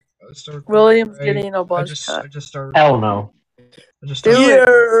start William's right. getting a buzz cut. I just started. Hell no. I just started.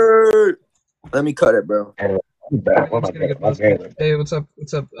 Yeah. Let me cut it, bro. William's gonna get buzzed cut. Hey, what's up?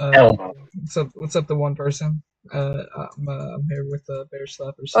 What's up? Hell no. What's up? The one person. I'm here with Bear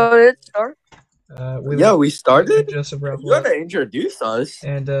Slappers. Oh, it's start. Yeah, we started. Joseph Ralph. You gotta introduce us.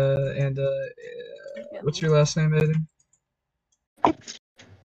 And what's your last name, Aiden?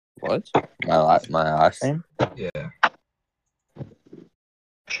 What? My last name? Yeah.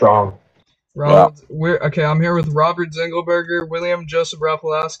 Strong. Robert, I'm here with Robert Zingelberger, William Joseph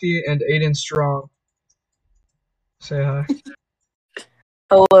Rafalowski, and Aiden Strong. Say hi.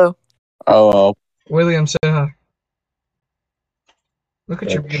 Hello. Hello. William, say hi. Look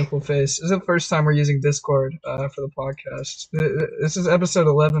at your beautiful face. This is the first time we're using Discord for the podcast. This is episode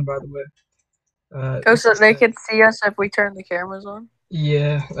 11, by the way. So they can see us if we turn the cameras on?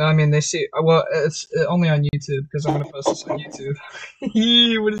 Yeah, I mean, they see... Well, it's only on YouTube, because I'm going to post this on YouTube.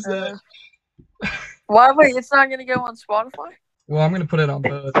 What is that? Why? Wait, it's not going to go on Spotify? Well, I'm going to put it on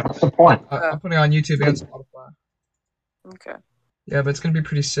both. What's the point? I'm putting it on YouTube and Spotify. Okay. Yeah, but it's going to be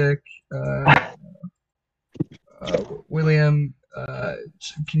pretty sick. William,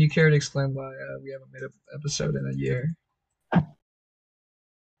 can you care to explain why we haven't made an episode in a year?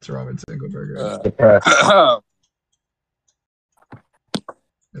 It's Robert Zingelberger. Depressed.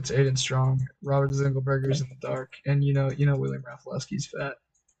 It's Aiden Strong. Robert Zingelberger's in the dark, and you know William Rafalowski's fat.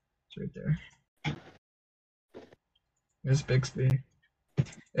 It's right there. There's Bixby.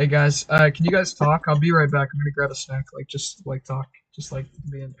 Hey guys, can you guys talk? I'll be right back. I'm gonna grab a snack. Just talk. Just like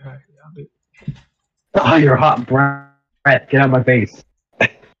being. Yeah, I'll be. Oh, your hot breath. Get out of my face.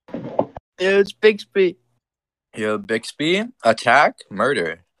 It's Bixby. Yo, Bixby, attack,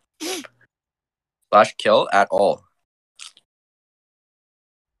 murder, / kill at all.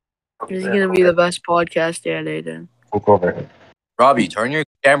 This is going to be the best podcast yet, Aiden. Look over here. Robbie, turn your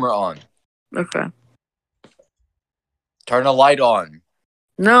camera on. Okay. Turn a light on.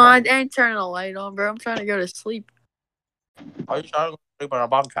 No, I ain't turning the light on, bro. I'm trying to go to sleep. How are you trying to sleep on a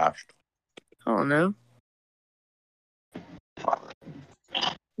podcast? I don't know.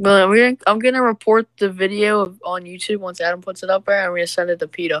 But I'm gonna report the video on YouTube once Adam puts it up there. I'm gonna send it to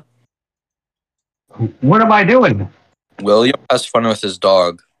PETA. What am I doing? William has fun with his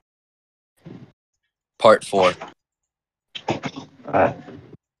dog. Part 4.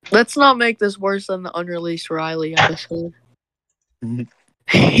 Let's not make this worse than the unreleased Riley episode. Really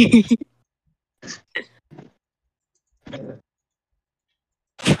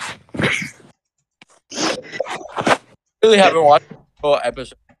haven't watched a full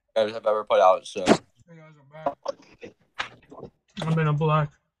episode you guys have ever put out, so. Hey guys, I'm back. I'm black.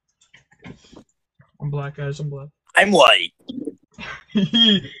 I'm black, guys. I'm black. I'm white.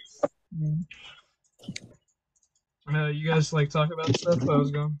 You guys like talk about stuff? How's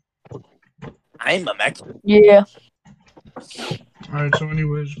it going? I'm a Mexican. Yeah. Alright, so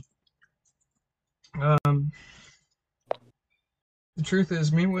anyways. The truth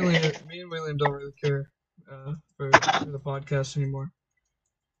is, me and William don't really care for the podcast anymore.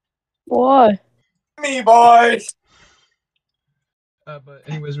 Why? Me, boys! But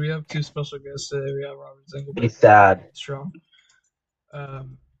anyways, we have 2 special guests today. We have Robert Zingelberger. He's sad. Strong.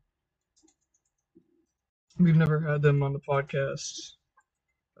 We've never had them on the podcast.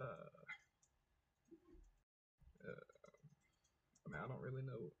 I don't really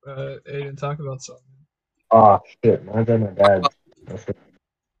know. Aiden, talk about something. Oh, shit. Mine's on my dad.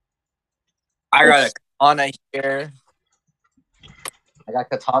 I got a katana here. I got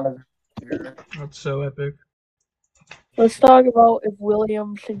katana here. That's so epic. Let's talk about if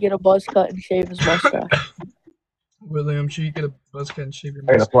William should get a buzz cut and shave his mustache. William, should you get a buzz cut and shave your I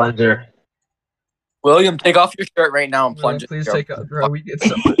got a mustache? plunger. William, take off your shirt right now and plunge Please it. take out. Bro,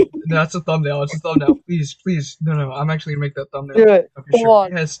 that's a thumbnail. It's a thumbnail. Please. No. I'm actually gonna make that thumbnail. Do it. Of your Come shirt.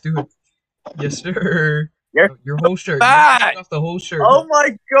 on. Yes, do it. Yes, sir. You're Your whole shirt. fat. Take off the whole shirt. Oh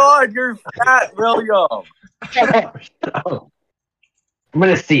my god, you're fat, William. I'm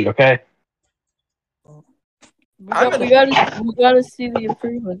gonna see, okay? We gotta see the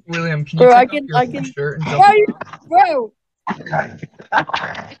improvement. William, can you Bro, take off your full shirt and jump Why around? Bro!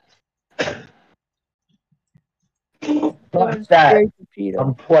 Plus that. Straight to PETA.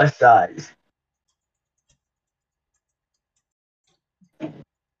 I'm plus size. I'm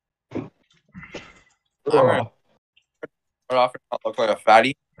gonna start off and not look like a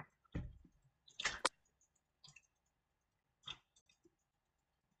fatty.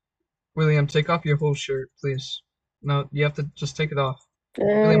 William, take off your whole shirt, please. No, you have to just take it off.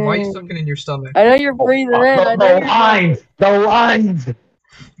 William, why are you sucking in your stomach? I know you're breathing in. I know The lines! The lines!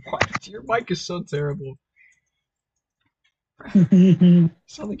 What? Your mic is so terrible. You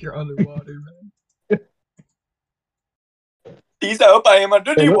sound like you're underwater, man. Peace out, I am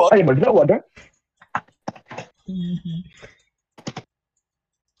under the water. I am underwater.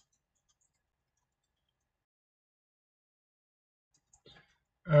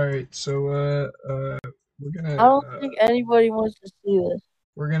 Alright, so we're gonna I don't think anybody wants to see this.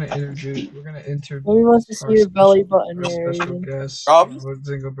 we're gonna interview Nobody wants to see our your belly special, button our here. special Aiden. guests, Rob? Robert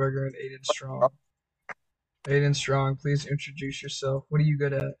Zingelberger and Aiden Strong. Aiden Strong, please introduce yourself. What are you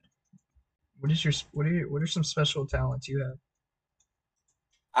good at? What are some special talents you have?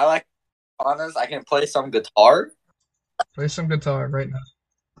 I like honest. I can play some guitar. Play some guitar right now.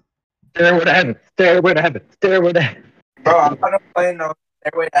 Stairway to heaven. Stairway to heaven. Stairway to heaven. Bro, I'm gonna play no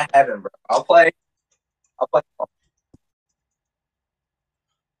Stairway to Heaven, bro. I'll play.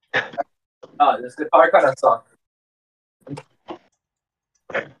 Oh, this guitar kind of sucks.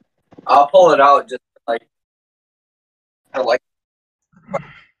 I'll pull it out just for like.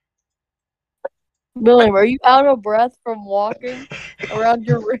 William, are you out of breath from walking around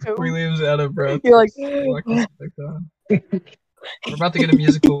your room? William's out of breath. You're like, walking like that. We're about to get a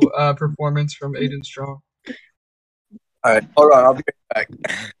musical performance from Aiden Strong. Alright, hold on, I'll be right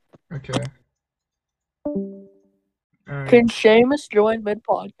back. Okay. Alright. can Seamus join mid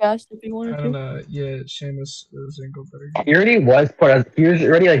podcast if he wanted I to? don't know. Yeah, Seamus Zingelberger. He already was part of. He was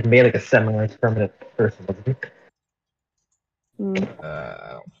already like made like a semi-permanent person, wasn't he?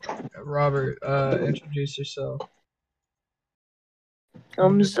 Robert, introduce yourself.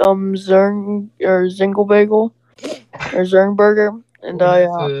 Zingelbagel or Zernberger, and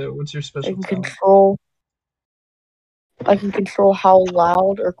What's your special talent? I can control how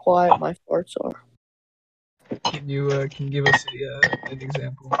loud or quiet my farts are. Can you give us an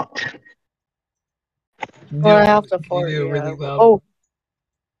example? Well, I have to fart. Really loud? Oh,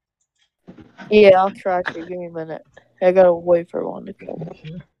 yeah, I'll try to. Give me a minute. I gotta wait for one to come.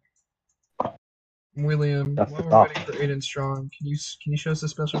 Yeah. William, That's while we're tough. waiting for Aiden Strong, can you show us a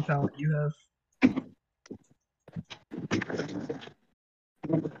special talent you have?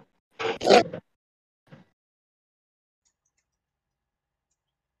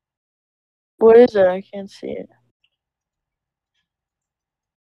 What is it? I can't see it.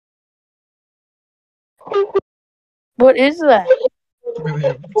 What is that?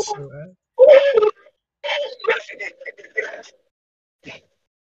 William, so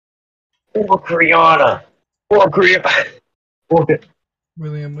Or Kriana. Or Kriana. Okay.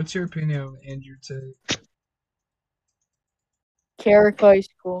 William, what's your opinion on Andrew Tate? Carrick High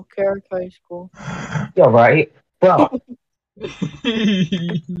School. You alright? Bro.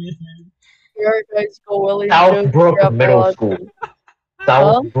 Carrick High School, William Southbrook Middle School.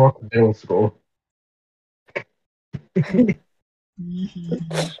 Southbrook Middle School.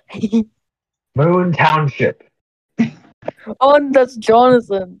 Moon Township. Oh, that's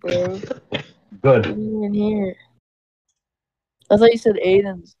Jonathan, bro. Good. In here. I thought you said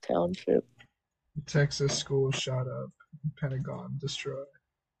Aiden's Township. Texas school shot up. Pentagon destroyed.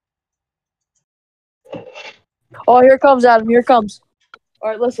 Oh, here comes Adam. Here comes. All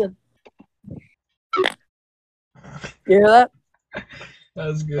right, listen. You hear that? That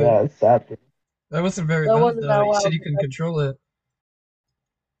was good. Yeah, it's sad. That wasn't very That loud, wasn't though. that You loud. said you couldn't control it.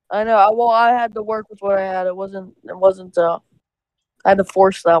 I know. Well, I had to work with what I had. It wasn't. I had to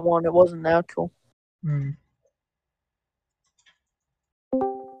force that one. It wasn't natural. Hmm.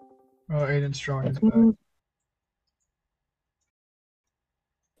 Oh, Aiden Strong is back.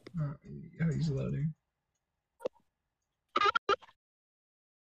 Oh, he's loading.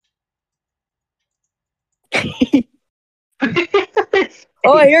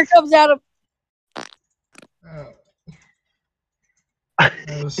 Oh, here comes Adam.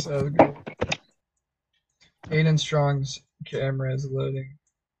 That was so good. Aiden Strong's camera is loading.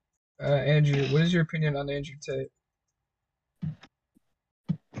 Andrew, what is your opinion on Andrew Tate?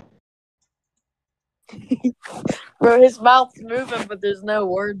 Bro, his mouth's moving, but there's no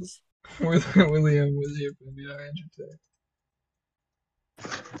words. William, what is your opinion on Andrew Tate?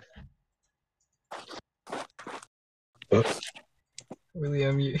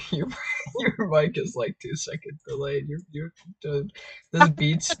 William, your mic is like 2 seconds delayed. Those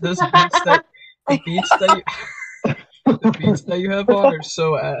beats that you have on are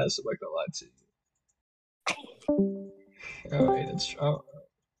so ass. I'm not gonna lie to you. Oh, Aiden Strong.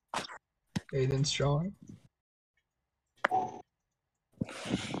 Aiden Strong.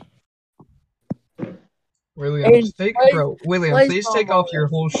 William, Aiden, please take off your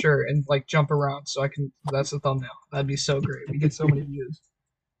whole shirt and like jump around so I can. That's the thumbnail. That'd be so great. We get so many views.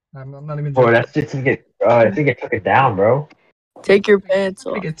 I'm not even. Bro, that's just to get. I think it took it down, bro. Take your pants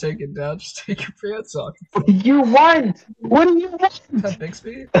I off. get taken down. Just take your pants off. What do you want? What do you want? Is that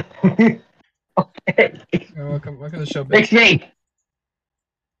Bixby? Okay. Oh, welcome to the show, Bixby. Bixby!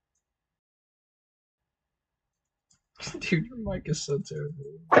 Dude, your mic is so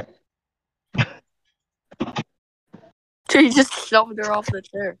terrible. Dude, you just shoved her off the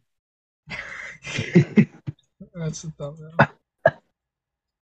chair. That's the thumbnail.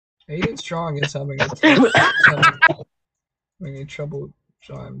 Aiden Strong is having a trouble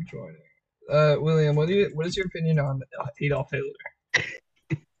joining. William, what is your opinion on Adolf Hitler?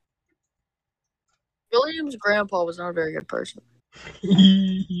 William's grandpa was not a very good person.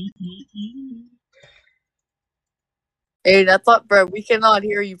 Aiden, I thought, bro, we cannot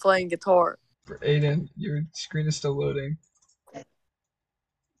hear you playing guitar. Aiden, your screen is still loading.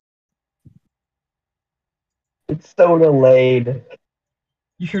 It's so delayed.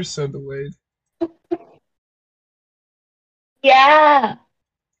 You're so delayed. Yeah!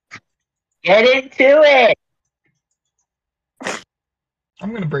 Get into it!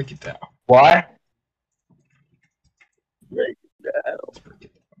 I'm gonna break it down. What? Let's break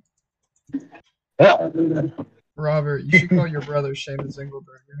it down. Robert, you should call your brother Seamus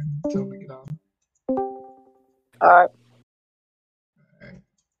Engelberger and tell him to get on. Alright. Alright.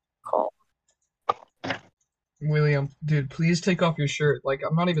 Call. William, dude, please take off your shirt.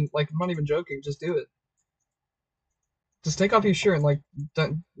 I'm not even joking. Just do it. Just take off your shirt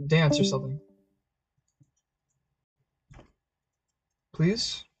and dance or something.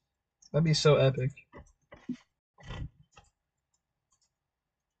 Please? That'd be so epic.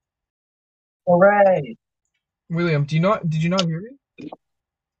 Hooray! William, did you not hear me?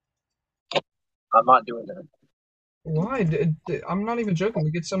 I'm not doing that. Why? I'm not even joking.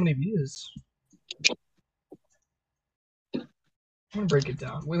 We get so many views. I'm gonna break it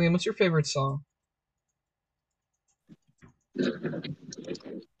down. William, what's your favorite song?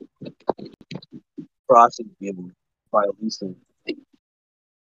 Frosted Gibbon by Lisa.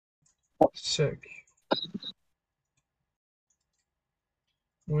 Sick.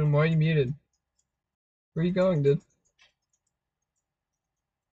 William, why are you muted? Where are you going, dude?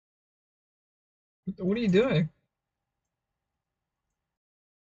 What are you doing?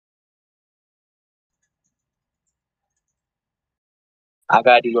 I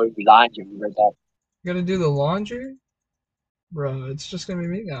gotta do your laundry right now. You gotta do the laundry? Bro, it's just gonna be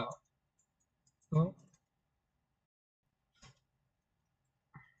me now. Oh.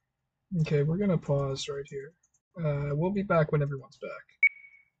 Okay, we're gonna pause right here. We'll be back when everyone's back.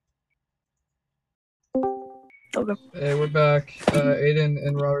 Okay. Hey, we're back. Aiden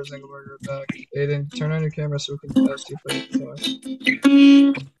and Robert Zingelberger are back. Aiden, turn on your camera so we can see if play guitar.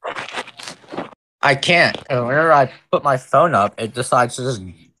 I can't. Whenever I put my phone up, it decides to just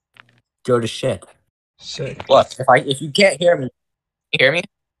go to shit. Sick. Look, if you can't hear me, you hear me?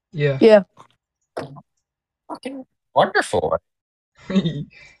 Yeah. Yeah. Fucking wonderful. What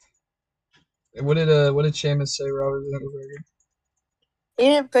did Seamus say, Robert Zingelberger? He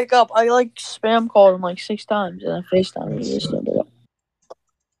didn't pick up. I spam called him 6 times and I FaceTime him. He just didn't pick up.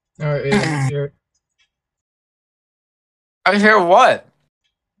 Alright, Aiden, here. I hear what?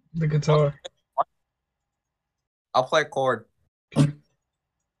 The guitar. I'll play a chord. The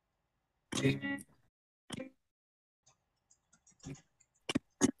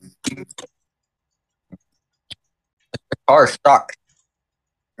guitar stuck.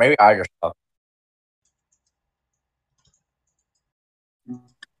 Maybe I just stuck.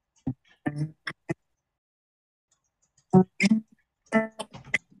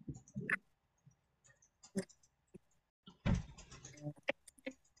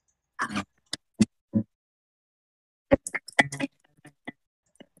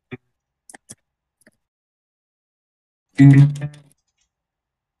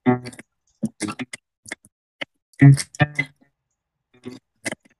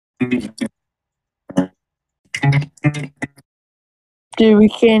 Dude, we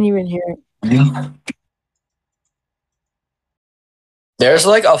can't even hear it. There's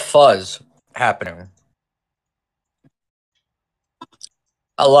a fuzz happening.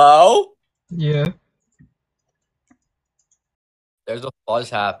 Hello? Yeah. There's a fuzz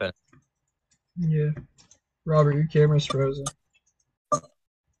happening. Yeah. Robert, your camera's frozen.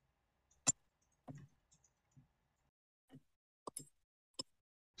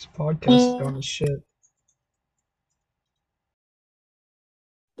 This podcast is going to shit.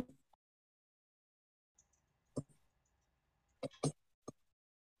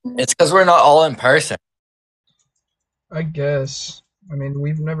 It's because we're not all in person. I guess. I mean,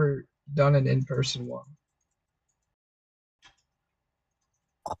 we've never done an in-person one.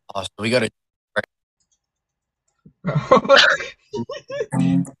 Oh, so we gotta. William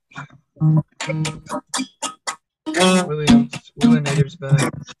Native's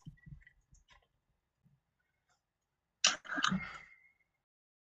back.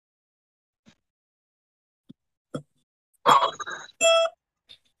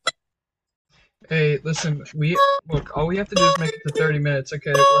 Hey, listen, all we have to do is make it to 30 minutes,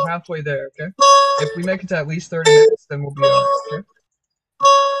 okay? We're halfway there, okay? If we make it to at least 30 minutes, then we'll be alright, okay?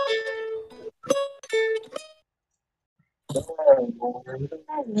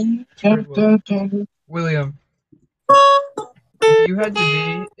 William,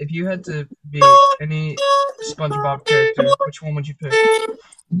 if you had to be any SpongeBob character, which one would you pick?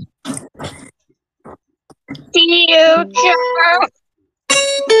 Future.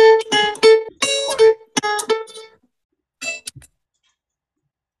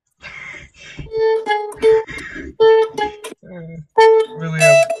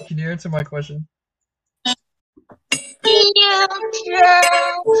 William, can you answer my question?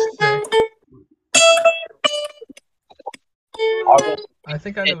 I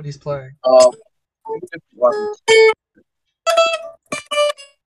think I know what he's playing. Are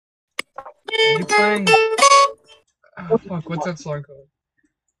you playing? Oh, fuck, what's that song called?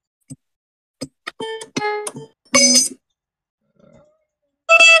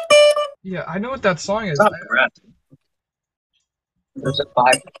 Yeah, I know what that song is. There's a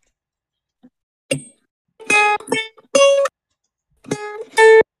 5.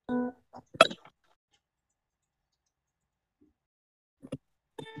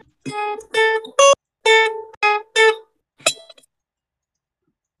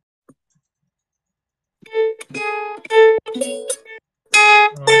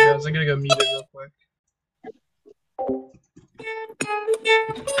 Alright, guys, I gotta go mute it real quick.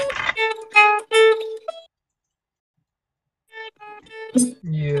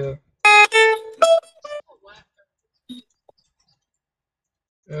 Yeah.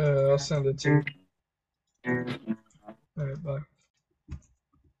 I'll send it to you. Alright, bye.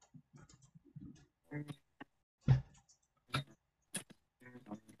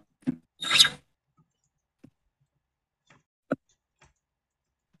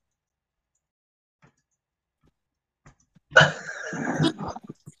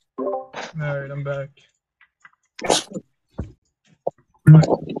 Alright, I'm back.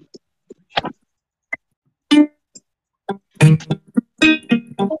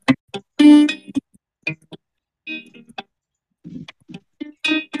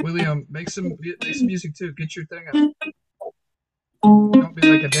 William, make some music too. Get your thing up. Don't be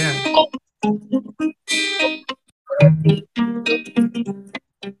like a Dan.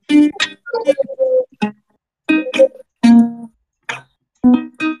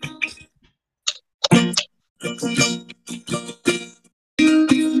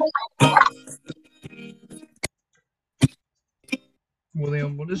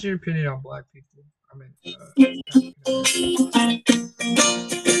 William, what is your opinion on black people? I mean,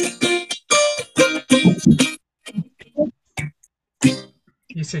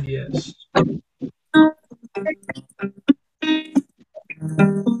 he said yes.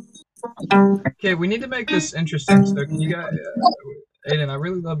 Okay, we need to make this interesting. So can you guys, Aiden, I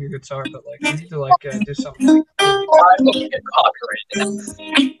really love your guitar, but like, we need to like do something.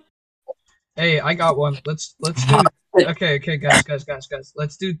 Hey, I got one. Let's do. Okay, guys.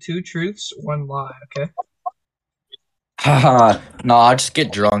 Let's do 2 truths, 1 lie. Okay. No, I'll just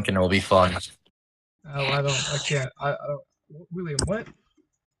get drunk and it'll be fun. Oh, I can't. I don't. William, what?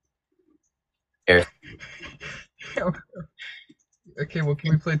 Here. Okay, well,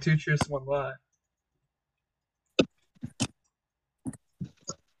 can we play 2 truths, 1 lie?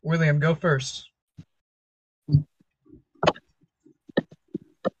 William, go first.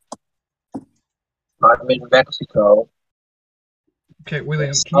 I'm in Mexico. Okay,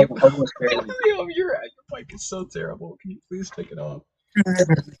 William, can you? William, your mic is so terrible. Can you please pick it up?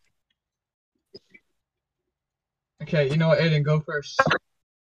 Okay, you know what, Aiden, go first.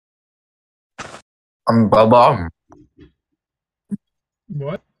 I'm Bubba.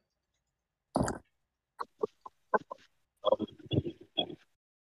 What?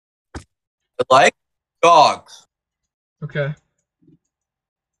 I like dogs. Okay.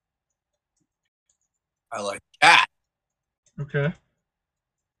 I like cats. Okay.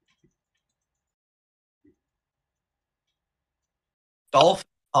 Dolphins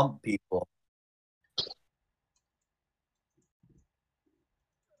hump people.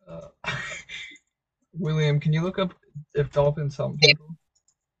 William, can you look up if dolphins hump people?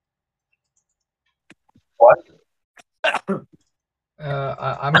 What?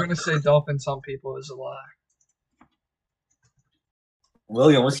 I'm gonna say dolphins hump people is a lie.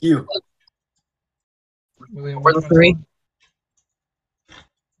 William, what's you? William, Were which the one's three?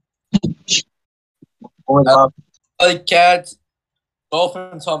 Or the Like cats,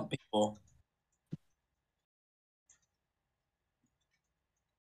 dolphins hump people.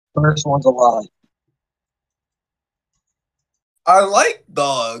 first one's a lie. I like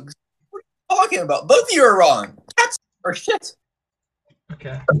dogs. What are you talking about? Both of you are wrong. Cats are shit.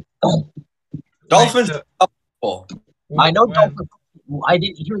 Okay. Dolphins Wait, hump people. I know when? dolphins. I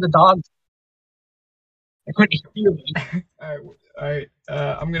didn't hear the dogs. I couldn't hear me. Alright,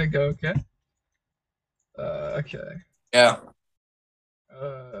 I'm gonna go, okay? Okay. Yeah.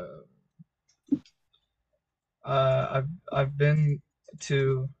 I've been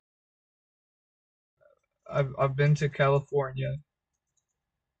to I've been to California.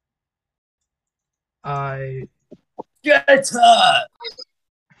 I Get up.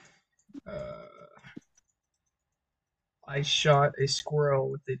 uh I shot a squirrel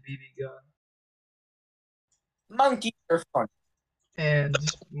with a BB gun, Monkeys are fun. and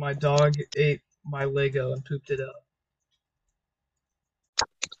my dog ate my Lego and pooped it out.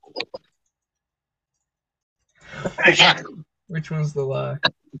 Which one's the lie?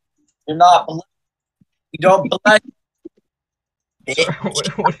 You're not. You don't bless. Sorry,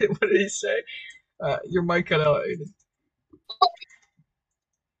 what did he say? Your mic cut out, Aiden.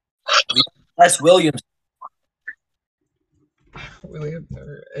 Bless Williams. William,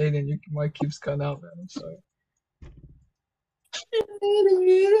 or Aiden, your mic keeps cutting out, man. I'm sorry.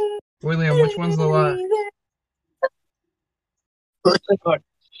 William, which one's the lie?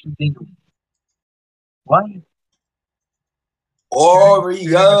 What?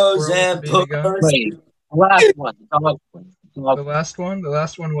 Oreos Shooting a and squirrel with a BB gun? pussy. Wait, last one. Dog. The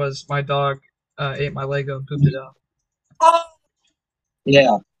last one was my dog ate my Lego and pooped it out. Oh,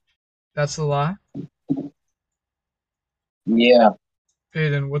 Yeah, That's the lie. yeah.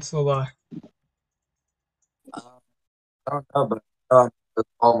 Aiden, what's the lie? I don't know, but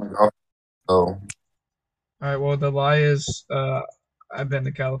oh my god. Oh. All right. Well, the lie is I've been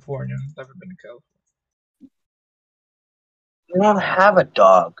to California. Never been to California. You don't have a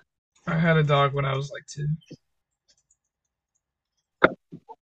dog. I had a dog when I was like 2.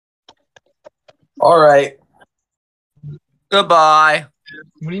 All right. Goodbye.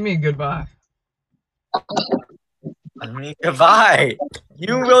 What do you mean goodbye? I mean, goodbye.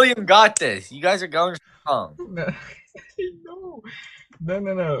 You and William got this. You guys are going strong.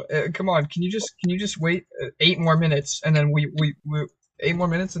 No. Come on. Can you just wait 8 more minutes and then we 8 more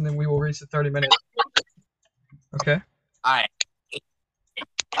minutes and then we will reach the 30 minute. Okay. All right.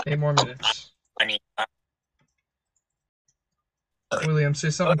 8 more minutes. William, say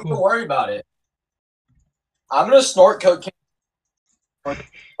something Don't cool. worry about it. I'm gonna snort cocaine.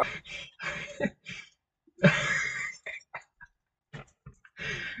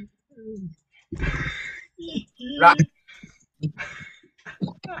 Right.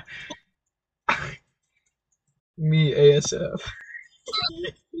 Me ASF.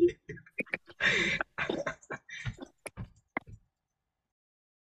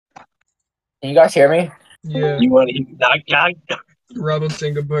 Can you guys hear me? Yeah. You want to hear knock? Ronald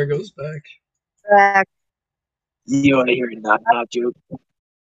Singapore back. Back. You want to hear a knock joke?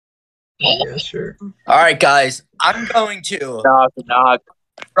 Yeah, sure. All right, guys. I'm going to Knock.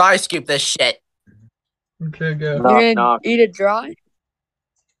 dry scoop this shit. Okay, go. Knock, You're gonna knock. eat it dry?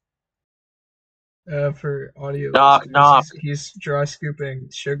 For audio. Knock. He's dry scooping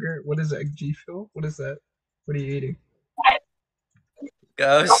sugar. What is that? G Fuel? What is that? What are you eating?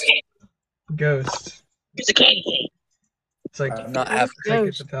 Ghost. Ghost. It's a candy. It's like I'm not take having it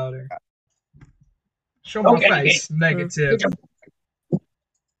Ghost. the powder. Show my face. Negative.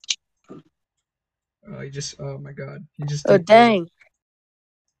 Oh my god. He just Oh did dang.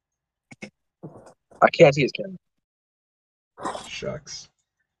 I can't see his camera. Shucks.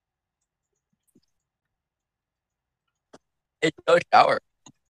 It's no shower.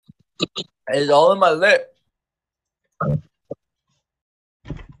 It's all in my lip.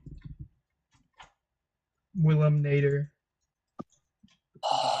 Willem Nader.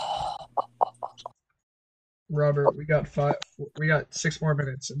 Robert, we got 6 more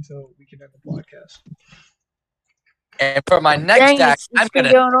minutes until we can end the podcast. And for my next Dang, act, I'm it's been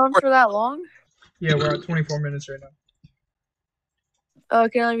gonna. going on for that long? Yeah, we're at 24 minutes right now. Oh,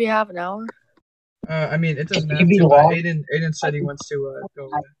 it can only be half an hour. I mean, it doesn't It have can be to. long. Aiden said he wants to go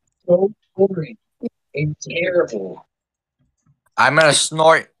away. So boring. It's terrible. I'm gonna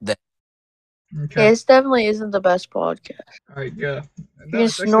snort this. Okay. Yeah, this definitely isn't the best podcast. All right, go. You No, can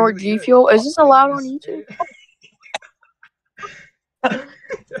it's actually snort really G good. Fuel. Is this allowed on Aiden YouTube?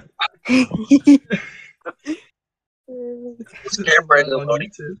 This is not on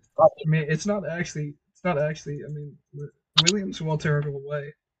YouTube. I mean, it's not actually It's not actually. I mean, Williams will tear it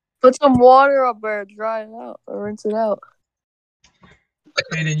away. Put some water up there, dry it out, or rinse it out.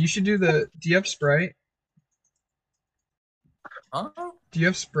 Aiden, you should do the. Do you have Sprite? Huh? Do you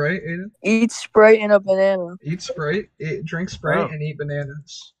have Sprite, Aiden? Eat Sprite and a banana. Eat Sprite, drink Sprite, Oh. and eat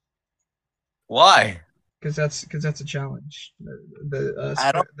bananas. Why? Because that's a challenge. The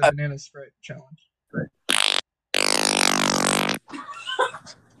I don't- the banana Sprite challenge.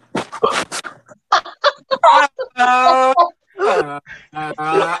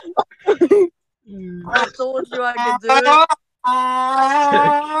 I told you I could do it.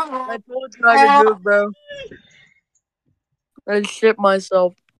 I told you I could do it, bro. I shit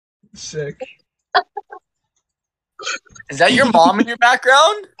myself. Sick. Is that your mom in your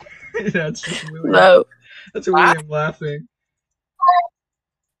background? Yeah, it's just William. No. That's William laughing.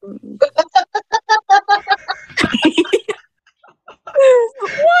 Why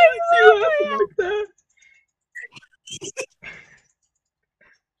is he laughing like that?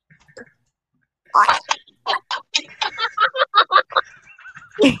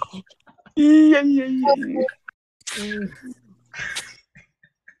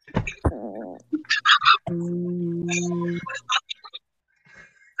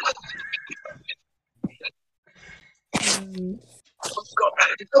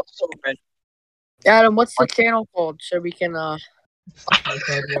 Adam, what's the channel called so we can Purified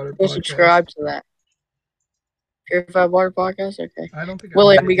Water go Podcast. subscribe to that? Purified Water Podcast? Okay. I don't think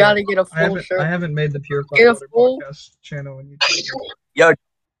William, I we gotta get a full I shirt. haven't made the Purified Get a Water full- Podcast channel on YouTube. Yo.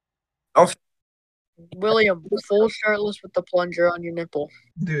 William, full shirtless with the plunger on your nipple.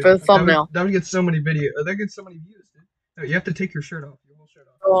 Dude, For the thumbnail. That would get so many videos. That gets so many views, dude. No, you have to take your shirt off. Your whole shirt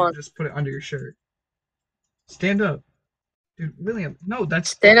off. Go on. You just put it under your shirt. Stand up. Dude, William, no,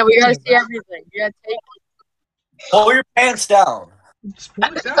 that's... Stand up, we gotta see William, everything. You gotta take Pull your pants down. just pull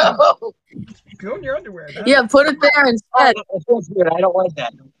it down. Go in your underwear. Yeah, put it there instead. It feels weird. I don't like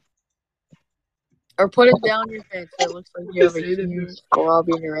that. Or put it down your pants so it looks like you have a Say it in huge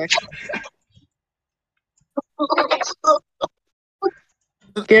globby erection.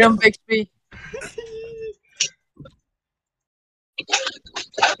 Get him, Bixby.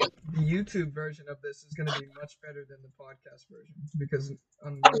 The YouTube version of this is going to be much better than the podcast version because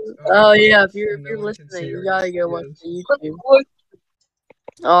Oh yeah, if you're no one can listening, see you our gotta go watch videos. the YouTube.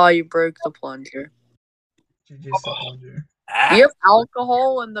 Oh, you broke the plunger. GG's the plunger. You have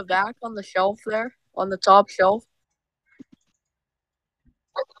alcohol in the back on the shelf there? On the top shelf?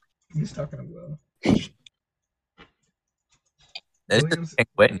 He's talking to Will. This William's, is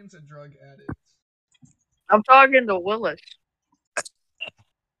Whitney. William's a drug addict. I'm talking to Willis.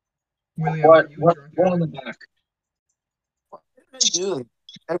 William, What? are you a What? drug What on the addict? back? Dude,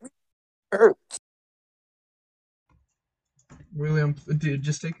 every hurt. William, dude,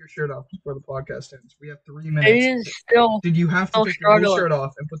 just take your shirt off before the podcast ends. We have 3 minutes. Aiden's still. Dude, you have to still take your whole struggling. shirt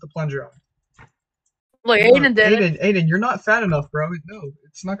off and put the plunger on. Look, No, Aiden did it. Aiden, you're not fat enough, bro. No,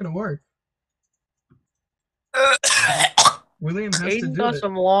 it's not gonna work. William has to Aiden do got it.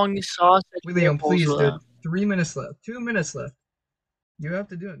 some long sausage. William, nipples please, with dude. that. 3 minutes left. 2 minutes left. You have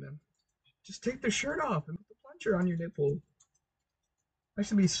to do it, man. Just take the shirt off and put the plunger on your nipple. That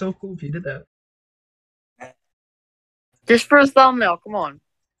should be so cool if you did that. Just for a thumbnail, come on.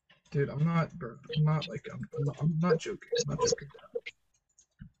 Dude, I'm not, bro. I'm not joking. I'm not joking.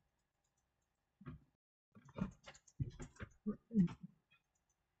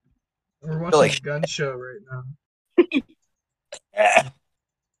 We're watching Like- a gun show right now.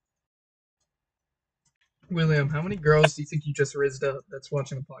 William, how many girls do you think you just rizzed up that's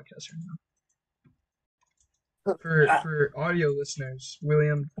watching the podcast right now? For audio listeners,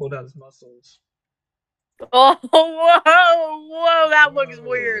 William pulled out his muscles. Oh, whoa, that looks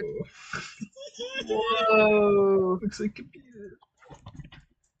weird. Whoa. Whoa. Looks like a computer.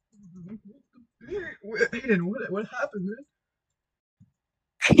 Aiden, what happened,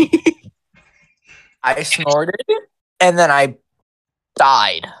 man? I snorted and then I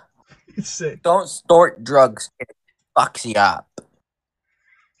died. It's sick. Don't snort drugs. It fucks you up.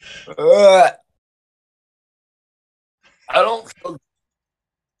 I don't feel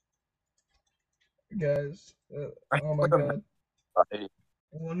Guys, oh my god.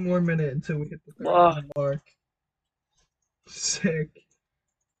 1 more minute until we hit the 30-minute mark. Sick.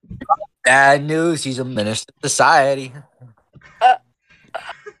 bad news. He's a menace to society. All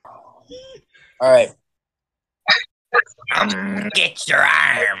right. Get your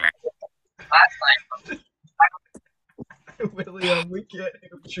arm. William, we can't hear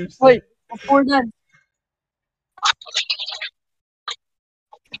what you're saying. Wait, before that,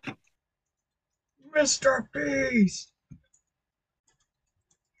 Mr. Beast!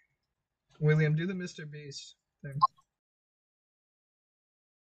 William, do the Mr. Beast thing.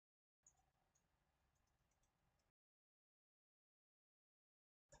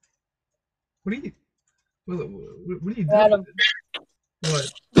 What are you? What are you doing? Adam.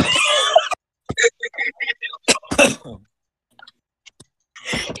 What?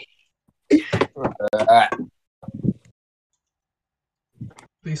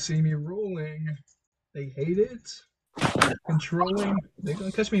 They see me rolling. They hate it. Controlling. They're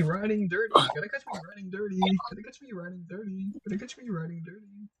gonna catch me riding dirty. Gotta catch me riding dirty. Gotta catch me riding dirty. Gotta catch me riding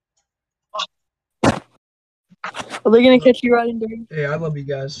dirty. Are they gonna catch you riding dirty? Hey, I love you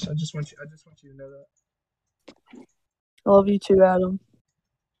guys. I just want you to know that. I love you too, Adam.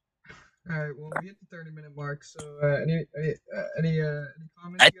 All right. Well, we hit the 30-minute mark. So, any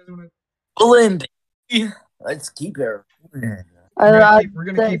comments you guys want to? Poland. Let's keep it. We're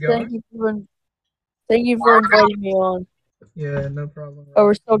gonna keep going. Thank you for inviting me on. Yeah, no problem. Oh,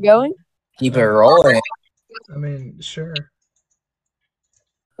 we're still going? Keep it rolling. I mean, sure.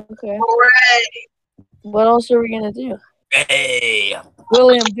 Okay. What else are we gonna do? Hey.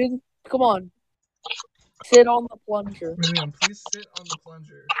 William, come on. Sit on the plunger. William, please sit on the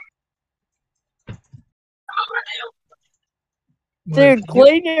plunger. Dude,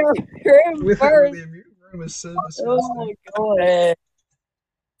 clean your room first. William, your room is so disgusting. Oh my god.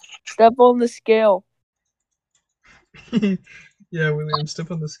 Step on the scale. Yeah, William, step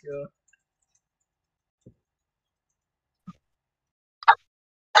on the scale.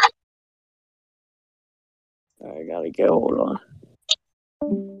 I gotta go. Hold on.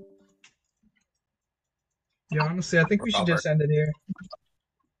 Yeah, honestly, I think we should just end it here.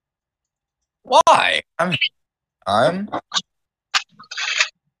 Why? What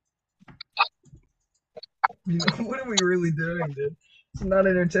are we really doing, dude? It's not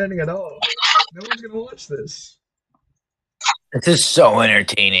entertaining at all. No one's gonna watch this. This is so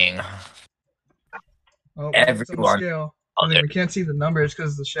entertaining. Oh, it's on the Everyone. scale. We can't see the numbers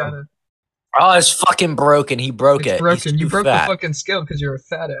because of the shadow. Oh, it's fucking broken. He broke it. Broken. He's You too broke fat. the fucking scale because you're a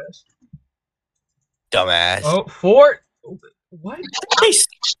fat ass. Dumbass. Oh, 4. What? It's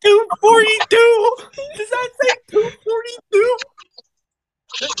 242. Does that say 242?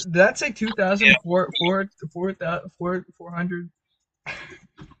 Did that say 2,000? 400?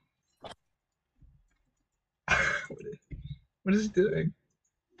 What is he doing?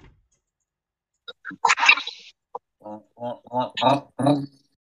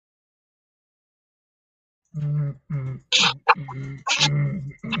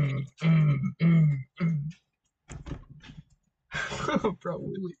 Bro,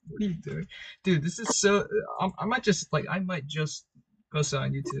 what are you doing? Dude, this is so... I might just post it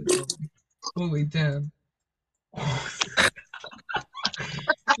on YouTube. Holy damn.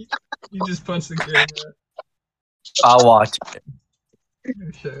 You just punched the camera. I'll watch it.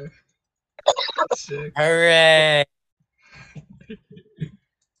 Okay. Sick. Hooray.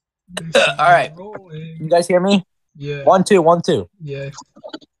 All right. Rolling. You guys hear me? Yeah. 1, 2, 1, 2. Yeah.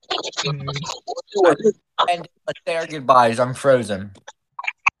 And let's say our goodbyes. I'm frozen.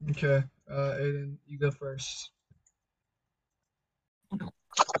 Okay. Aiden, you go first. It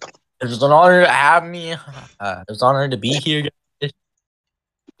was an honor to have me. It was an honor to be here.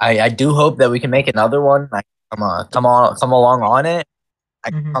 I do hope that we can make another one. I come along on it.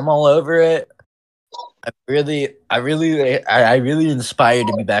 I come all over it. I really inspired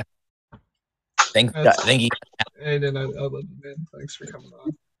to be back. Thank you. Aiden, I love you, man. Thanks for coming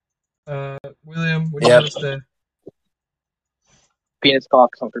on. William, what do you have to say? Penis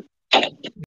cock, something.